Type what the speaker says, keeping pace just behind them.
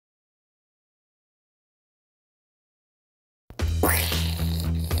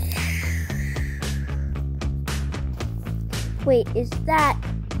Wait, is that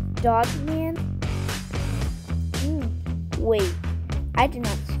Dog Man? Wait, I did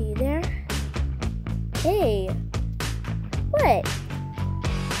not see there. Hey, what?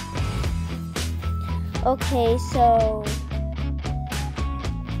 Okay, so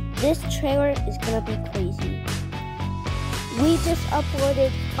this trailer is gonna be crazy. We just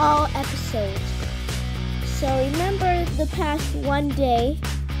uploaded all episodes. So remember the past one day?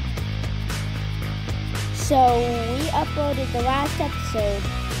 So we uploaded the last episode,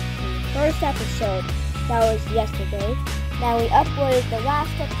 the first episode, that was yesterday. Now we uploaded the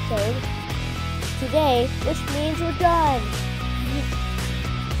last episode today, which means we're done.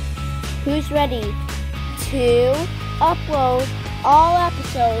 Who's ready to upload all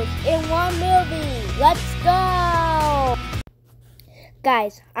episodes in one movie? Let's go!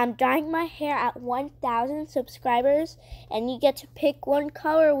 Guys, I'm dyeing my hair at 1,000 subscribers, and you get to pick one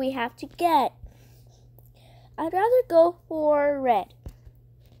color we have to get. I'd rather go for red.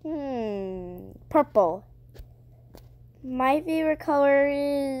 Purple. My favorite color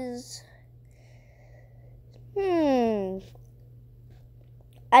is...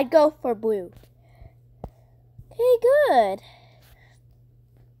 I'd go for blue. Okay, good.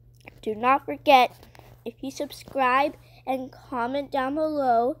 Do not forget, if you subscribe and comment down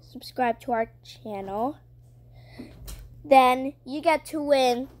below, subscribe to our channel, then you get to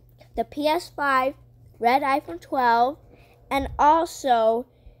win the PS5, red iPhone 12, and also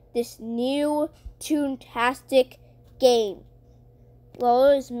this new Toontastic game. Well,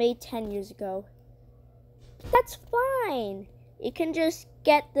 it was made 10 years ago. That's fine. You can just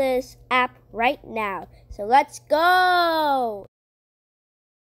get this app right now. So let's go!